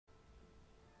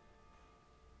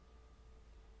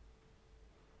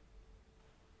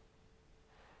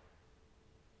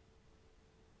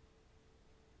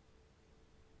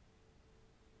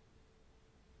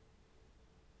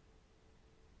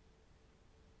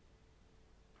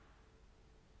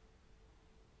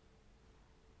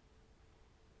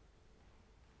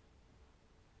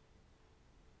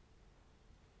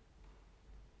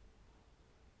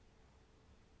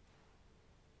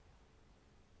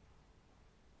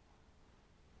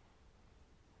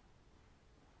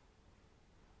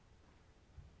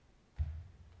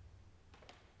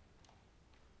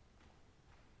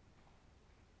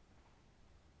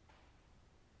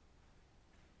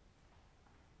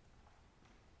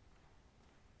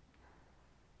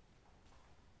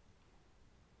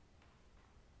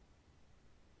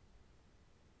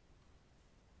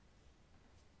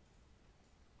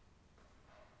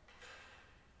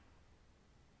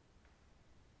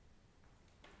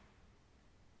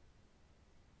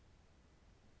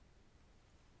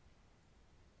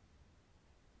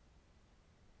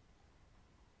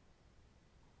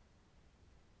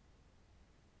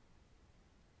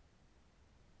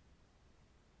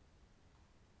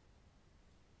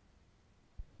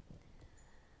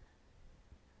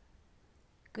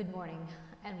Good morning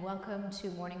and welcome to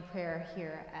morning prayer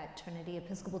here at Trinity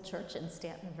Episcopal Church in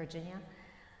Staunton, Virginia.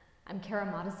 I'm Cara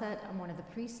Modisett. I'm one of the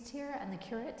priests here and the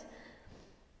curate.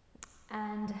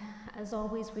 And as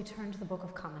always, we turn to the Book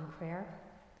of Common Prayer.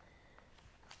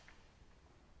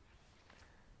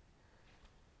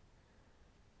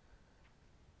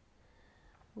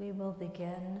 We will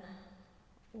begin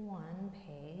one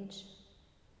page.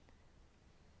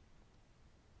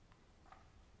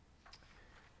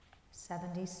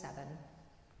 $77.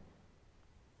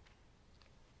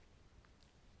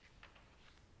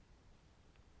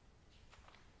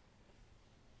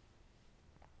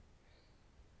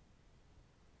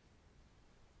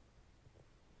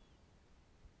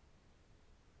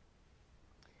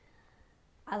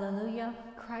 Alleluia,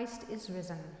 Christ is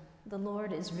risen. The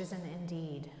Lord is risen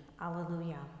indeed.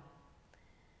 Alleluia.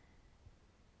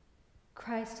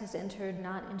 Christ has entered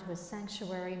not into a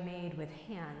sanctuary made with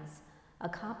hands, a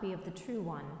copy of the true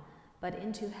one, but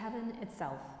into heaven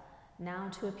itself, now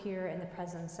to appear in the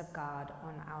presence of God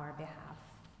on our behalf.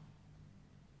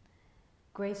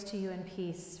 Grace to you and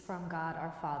peace from God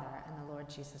our Father and the Lord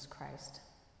Jesus Christ.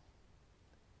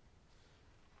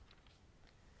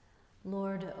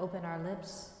 Lord, open our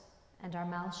lips, and our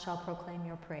mouths shall proclaim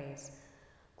your praise.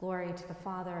 Glory to the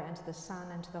Father, and to the Son,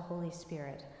 and to the Holy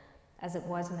Spirit, as it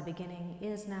was in the beginning,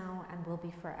 is now, and will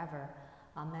be forever.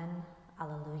 Amen.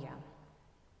 Alleluia.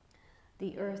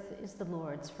 The earth is the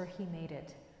Lord's, for he made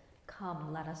it.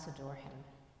 Come, let us adore him.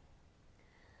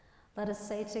 Let us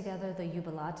say together the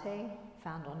Jubilate,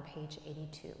 found on page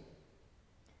 82.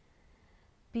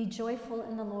 Be joyful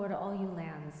in the Lord, all you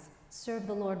lands. Serve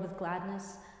the Lord with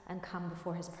gladness, and come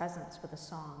before his presence with a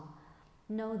song.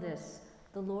 Know this,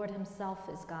 the Lord himself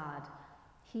is God.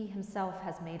 He himself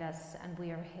has made us, and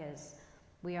we are his.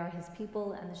 We are his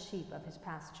people and the sheep of his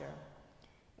pasture.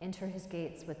 Enter his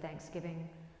gates with thanksgiving.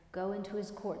 Go into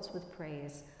his courts with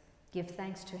praise. Give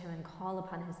thanks to him and call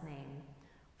upon his name.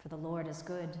 For the Lord is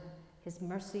good, his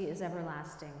mercy is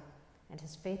everlasting, and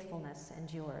his faithfulness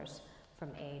endures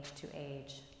from age to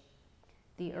age.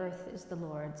 The earth is the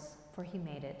Lord's, for he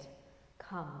made it.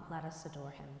 Come, let us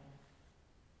adore him.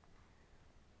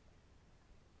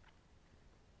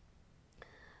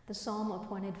 The psalm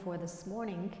appointed for this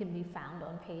morning can be found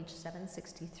on page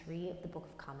 763 of the Book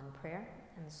of Common Prayer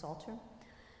and the Psalter.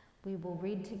 We will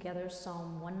read together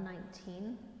Psalm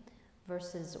 119,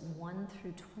 verses 1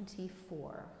 through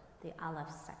 24, the Aleph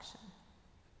section.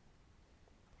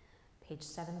 Page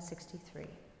 763.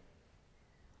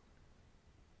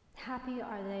 Happy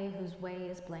are they whose way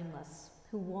is blameless,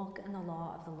 who walk in the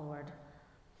law of the Lord.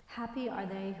 Happy are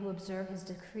they who observe his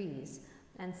decrees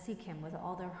and seek him with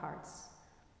all their hearts,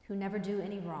 who never do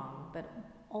any wrong, but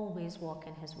always walk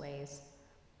in his ways.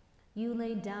 You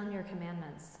laid down your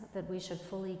commandments, that we should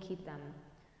fully keep them.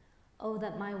 Oh,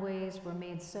 that my ways were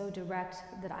made so direct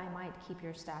that I might keep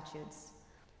your statutes.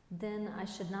 Then I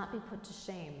should not be put to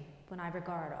shame when I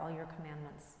regard all your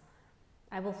commandments.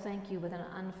 I will thank you with an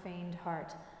unfeigned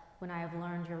heart when I have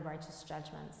learned your righteous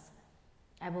judgments.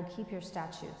 I will keep your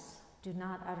statutes. Do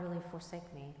not utterly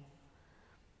forsake me.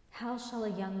 How shall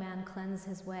a young man cleanse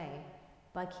his way?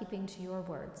 By keeping to your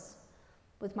words.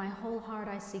 With my whole heart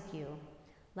I seek you.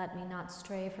 Let me not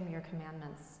stray from your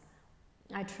commandments.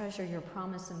 I treasure your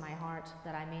promise in my heart,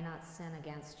 that I may not sin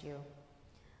against you.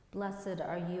 Blessed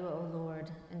are you, O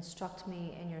Lord. Instruct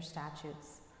me in your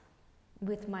statutes.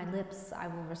 With my lips I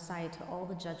will recite all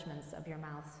the judgments of your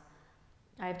mouth.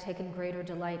 I have taken greater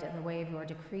delight in the way of your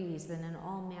decrees than in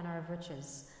all manner of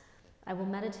riches. I will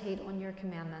meditate on your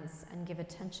commandments and give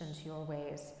attention to your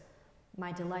ways.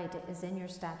 My delight is in your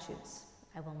statutes.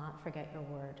 I will not forget your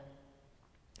word.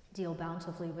 Deal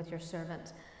bountifully with your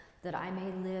servant, that I may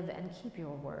live and keep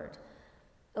your word.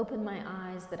 Open my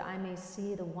eyes, that I may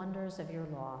see the wonders of your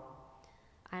law.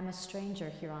 I am a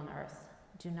stranger here on earth.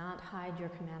 Do not hide your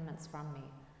commandments from me.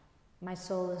 My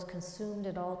soul is consumed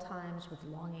at all times with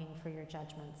longing for your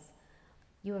judgments.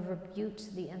 You have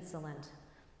rebuked the insolent.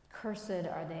 Cursed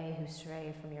are they who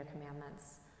stray from your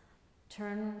commandments.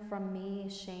 Turn from me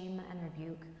shame and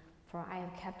rebuke, for I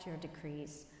have kept your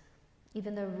decrees.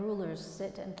 Even though rulers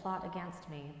sit and plot against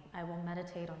me, I will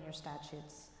meditate on your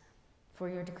statutes. For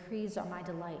your decrees are my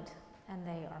delight, and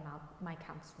they are my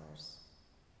counselors.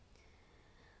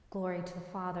 Glory to the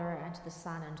Father, and to the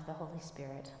Son, and to the Holy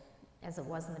Spirit, as it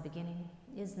was in the beginning,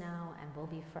 is now, and will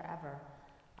be forever.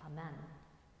 Amen.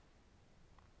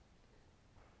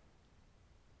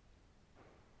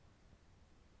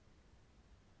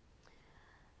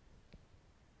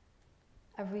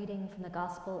 A reading from the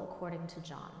Gospel according to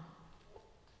John.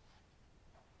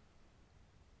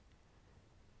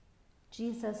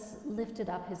 Jesus lifted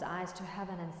up his eyes to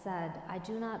heaven and said, I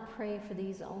do not pray for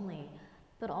these only,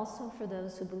 but also for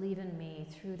those who believe in me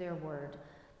through their word,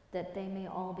 that they may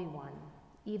all be one,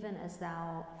 even as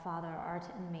thou, Father, art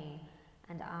in me,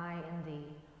 and I in thee,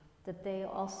 that they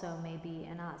also may be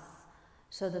in us,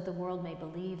 so that the world may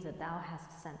believe that thou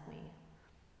hast sent me.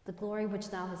 The glory which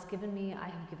thou hast given me I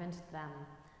have given to them,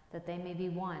 that they may be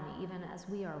one, even as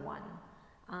we are one,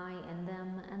 I in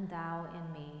them and thou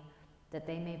in me, that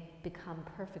they may become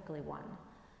perfectly one,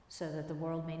 so that the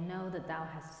world may know that thou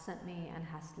hast sent me and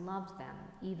hast loved them,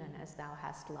 even as thou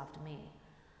hast loved me.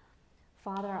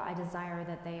 Father, I desire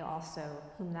that they also,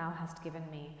 whom thou hast given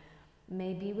me,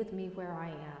 may be with me where I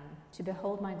am, to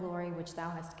behold my glory which thou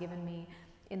hast given me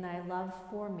in thy love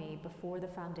for me before the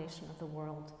foundation of the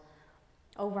world.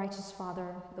 O righteous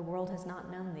Father, the world has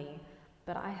not known thee,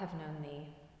 but I have known thee,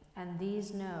 and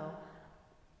these know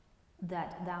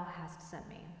that thou hast sent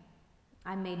me.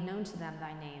 I made known to them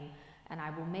thy name, and I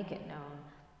will make it known,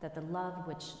 that the love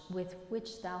with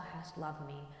which thou hast loved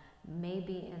me may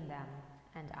be in them,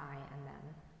 and I in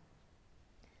them.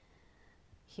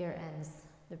 Here ends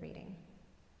the reading.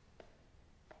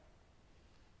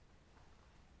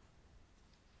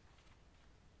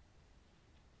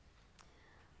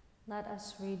 Let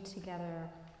us read together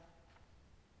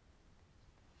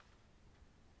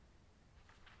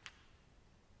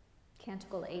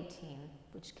Canticle 18,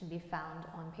 which can be found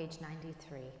on page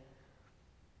 93.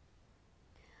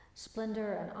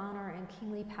 Splendor and honor and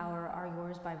kingly power are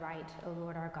yours by right, O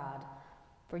Lord our God,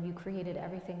 for you created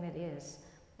everything that is,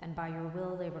 and by your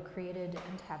will they were created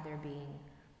and have their being.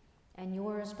 And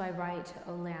yours by right,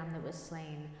 O Lamb that was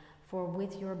slain, for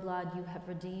with your blood you have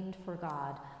redeemed for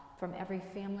God from every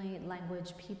family,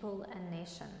 language, people, and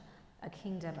nation, a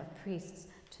kingdom of priests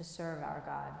to serve our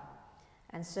God.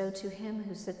 And so to him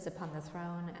who sits upon the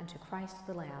throne and to Christ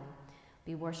the Lamb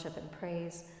be worship and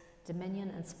praise,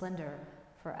 dominion and splendor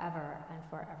forever and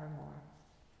forevermore.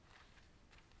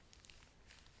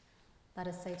 Let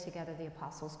us say together the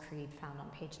Apostles' Creed found on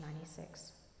page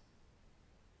 96.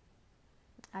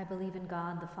 I believe in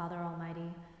God, the Father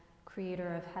Almighty,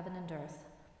 creator of heaven and earth.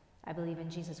 I believe in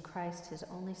Jesus Christ, his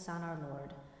only Son, our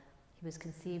Lord. He was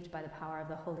conceived by the power of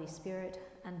the Holy Spirit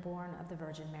and born of the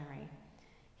Virgin Mary.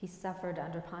 He suffered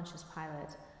under Pontius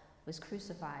Pilate, was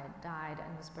crucified, died,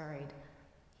 and was buried.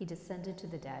 He descended to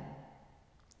the dead.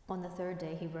 On the third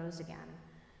day he rose again.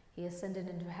 He ascended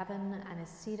into heaven and is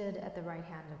seated at the right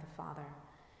hand of the Father.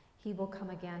 He will come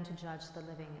again to judge the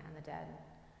living and the dead.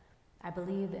 I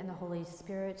believe in the Holy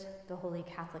Spirit, the Holy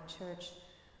Catholic Church,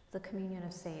 the communion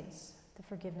of saints, the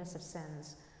forgiveness of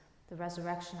sins, the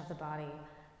resurrection of the body,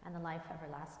 and the life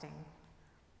everlasting.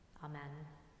 Amen.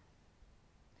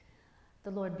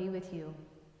 The Lord be with you.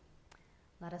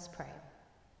 Let us pray.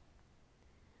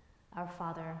 Our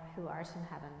Father, who art in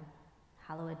heaven,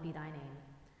 hallowed be thy name.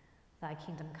 Thy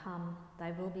kingdom come,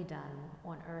 thy will be done,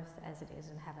 on earth as it is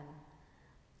in heaven.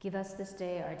 Give us this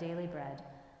day our daily bread,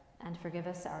 and forgive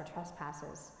us our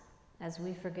trespasses, as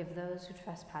we forgive those who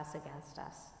trespass against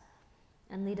us.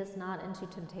 And lead us not into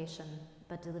temptation,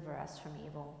 but deliver us from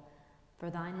evil.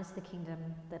 For thine is the kingdom,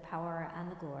 the power,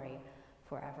 and the glory,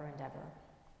 forever and ever.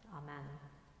 Amen.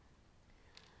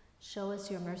 Show us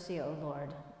your mercy, O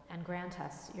Lord, and grant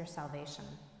us your salvation.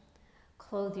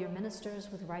 Clothe your ministers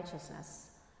with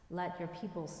righteousness. Let your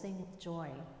people sing with joy.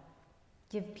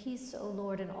 Give peace, O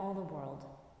Lord, in all the world,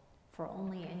 for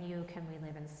only in you can we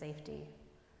live in safety.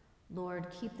 Lord,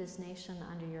 keep this nation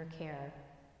under your care,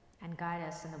 and guide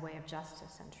us in the way of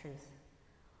justice and truth.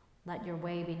 Let your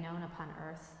way be known upon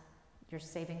earth, your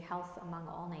saving health among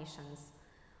all nations.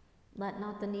 Let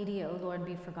not the needy, O Lord,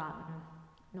 be forgotten,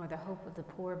 nor the hope of the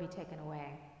poor be taken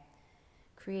away.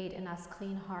 Create in us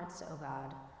clean hearts, O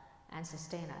God, and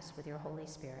sustain us with your Holy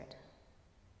Spirit.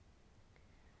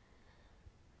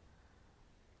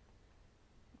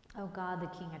 O God,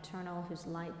 the King eternal, whose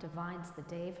light divides the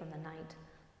day from the night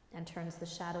and turns the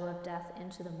shadow of death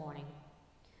into the morning,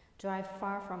 drive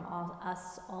far from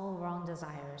us all wrong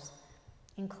desires.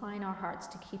 Incline our hearts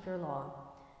to keep your law,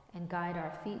 and guide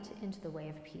our feet into the way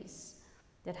of peace,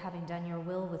 that having done your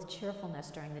will with cheerfulness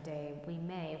during the day, we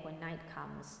may, when night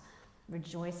comes,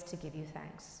 rejoice to give you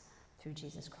thanks. Through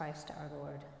Jesus Christ our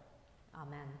Lord.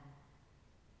 Amen.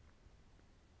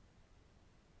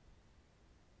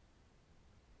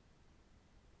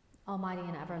 Almighty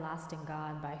and everlasting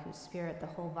God, by whose Spirit the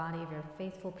whole body of your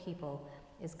faithful people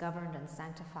is governed and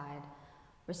sanctified,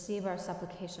 receive our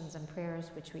supplications and prayers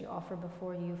which we offer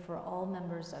before you for all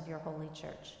members of your holy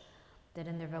church, that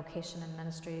in their vocation and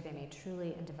ministry they may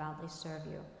truly and devoutly serve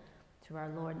you, through our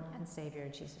Lord and Savior,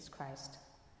 Jesus Christ.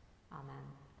 Amen.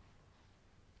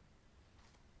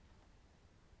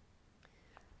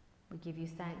 give you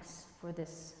thanks for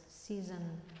this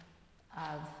season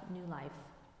of new life,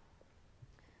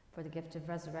 for the gift of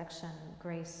resurrection,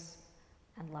 grace,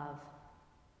 and love,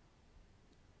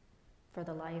 for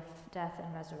the life, death,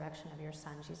 and resurrection of your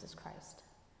Son, Jesus Christ.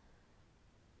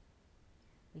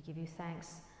 We give you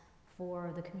thanks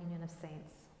for the communion of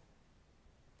saints,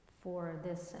 for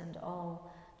this and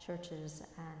all churches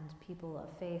and people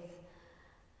of faith,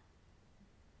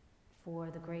 for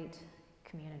the great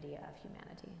community of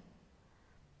humanity.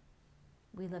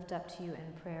 We lift up to you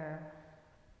in prayer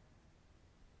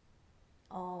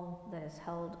all that is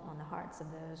held on the hearts of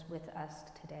those with us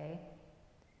today.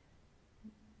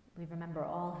 We remember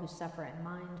all who suffer in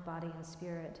mind, body, and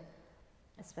spirit,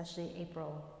 especially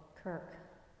April, Kirk,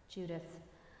 Judith,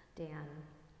 Dan,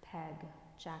 Peg,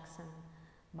 Jackson,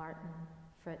 Martin,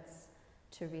 Fritz,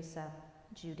 Teresa,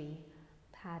 Judy,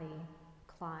 Patty,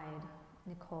 Clyde,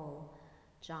 Nicole,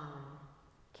 John,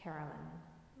 Carolyn,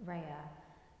 Rhea,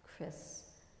 Chris,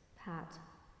 Pat,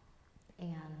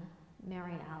 Anne,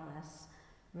 Mary Alice,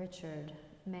 Richard,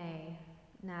 May,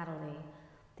 Natalie,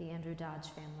 the Andrew Dodge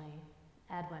family,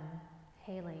 Edwin,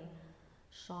 Haley,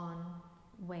 Sean,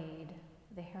 Wade,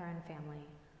 the Heron family,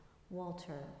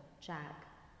 Walter, Jack,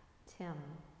 Tim,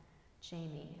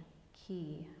 Jamie,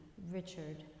 Key,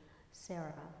 Richard,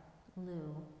 Sarah,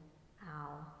 Lou,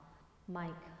 Al,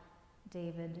 Mike,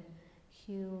 David,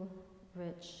 Hugh,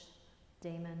 Rich,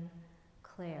 Damon,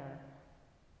 Claire,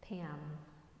 Pam,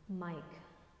 Mike,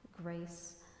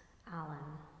 Grace, Alan,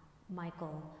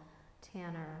 Michael,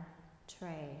 Tanner,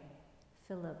 Trey,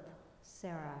 Philip,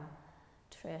 Sarah,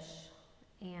 Trish,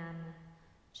 Anne,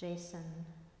 Jason,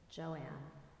 Joanne,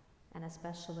 and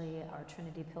especially our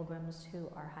Trinity pilgrims who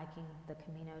are hiking the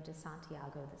Camino de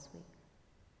Santiago this week.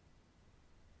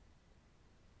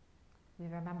 We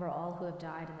remember all who have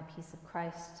died in the peace of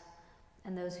Christ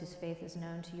and those whose faith is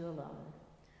known to you alone,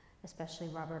 especially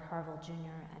Robert Harvill Jr.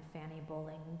 and Fanny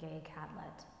Bowling Gay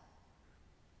Catlett.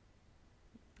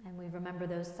 And we remember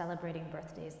those celebrating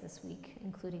birthdays this week,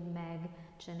 including Meg,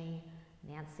 Jenny,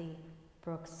 Nancy,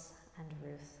 Brooks, and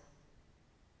Ruth.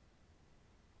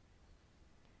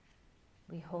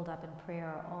 We hold up in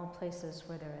prayer all places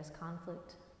where there is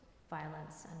conflict,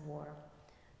 violence, and war,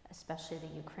 especially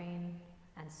the Ukraine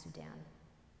and Sudan.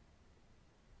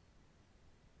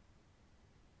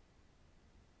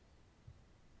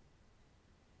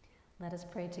 Let us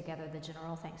pray together the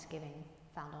general thanksgiving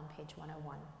found on page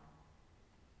 101.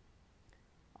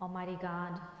 Almighty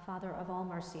God, Father of all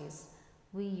mercies,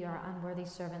 we, your unworthy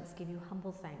servants, give you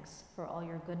humble thanks for all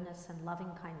your goodness and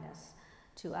loving kindness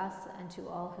to us and to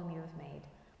all whom you have made.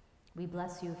 We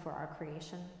bless you for our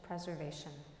creation,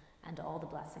 preservation, and all the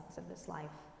blessings of this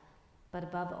life, but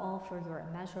above all for your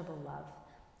immeasurable love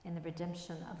in the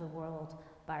redemption of the world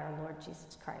by our Lord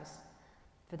Jesus Christ,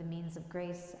 for the means of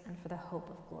grace and for the hope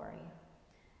of glory.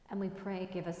 And we pray,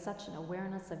 give us such an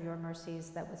awareness of your mercies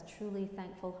that with truly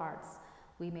thankful hearts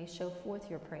we may show forth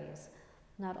your praise,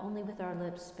 not only with our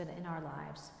lips but in our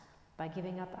lives, by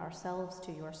giving up ourselves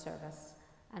to your service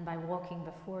and by walking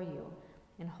before you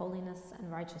in holiness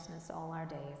and righteousness all our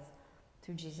days,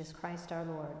 through Jesus Christ our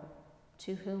Lord,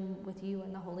 to whom with you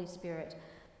and the Holy Spirit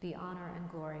be honor and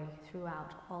glory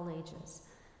throughout all ages.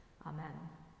 Amen.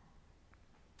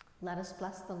 Let us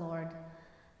bless the Lord.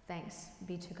 Thanks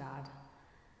be to God.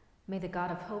 May the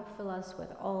God of hope fill us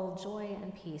with all joy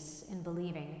and peace in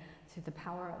believing through the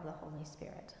power of the Holy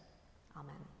Spirit.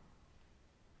 Amen.